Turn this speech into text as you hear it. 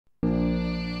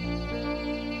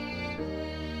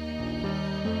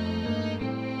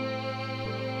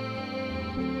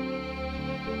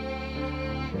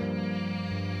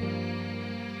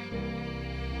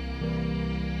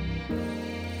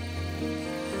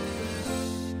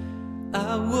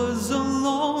I was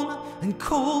alone and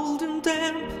cold and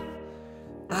damp.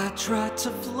 I tried to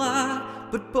fly,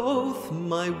 but both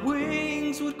my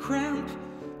wings would cramp,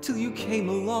 till you came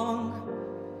along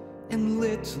and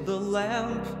lit the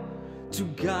lamp to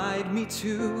guide me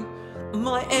to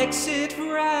my exit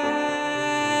ramp.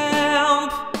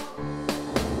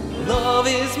 Love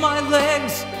is my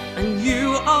legs and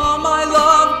you are my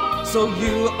love, so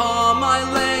you are my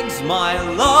legs, my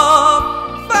love.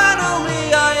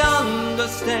 Finally I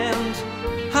understand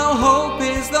how hope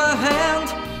is the hand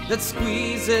that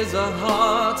squeezes a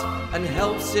heart and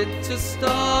helps it to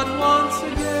start once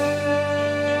again.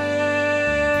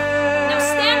 Now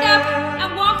stand up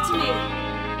and walk to me.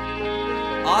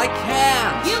 I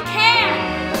can't. You can.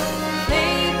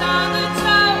 Faith on the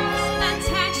toes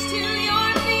attached to your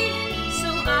feet, so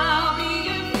I'll be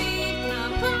your feet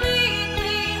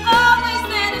completely, always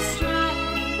led astray.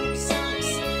 Your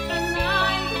socks,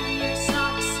 alive in your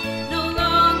socks, no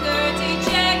longer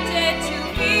dejected, 2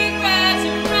 feet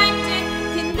resurrected,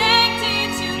 connected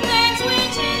to legs,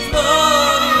 which is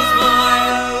Love is my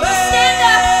legs. Stand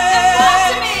up and walk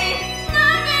to me.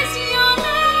 Love is your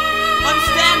legs. I'm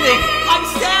standing. I'm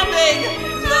standing.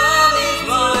 Love is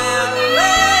my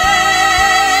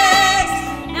legs.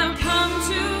 Now come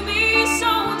to me,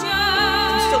 soldier.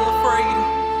 I'm still afraid.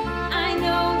 I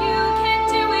know you can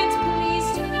do it, please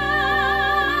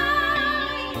tonight.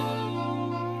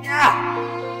 Ah!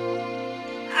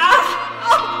 Ah!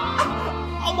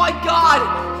 Oh my God!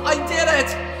 I did it!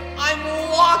 I'm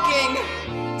walking!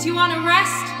 Do you want to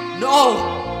rest? No!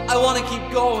 I want to keep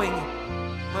going.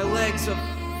 My legs are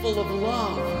full of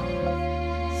love.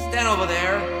 Stand over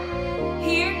there.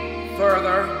 Here?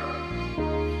 Further.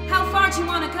 How far do you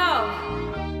want to go?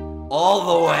 All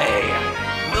the way.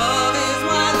 Love is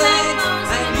my legs,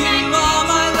 and you are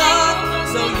my love,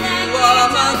 so you are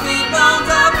my feet.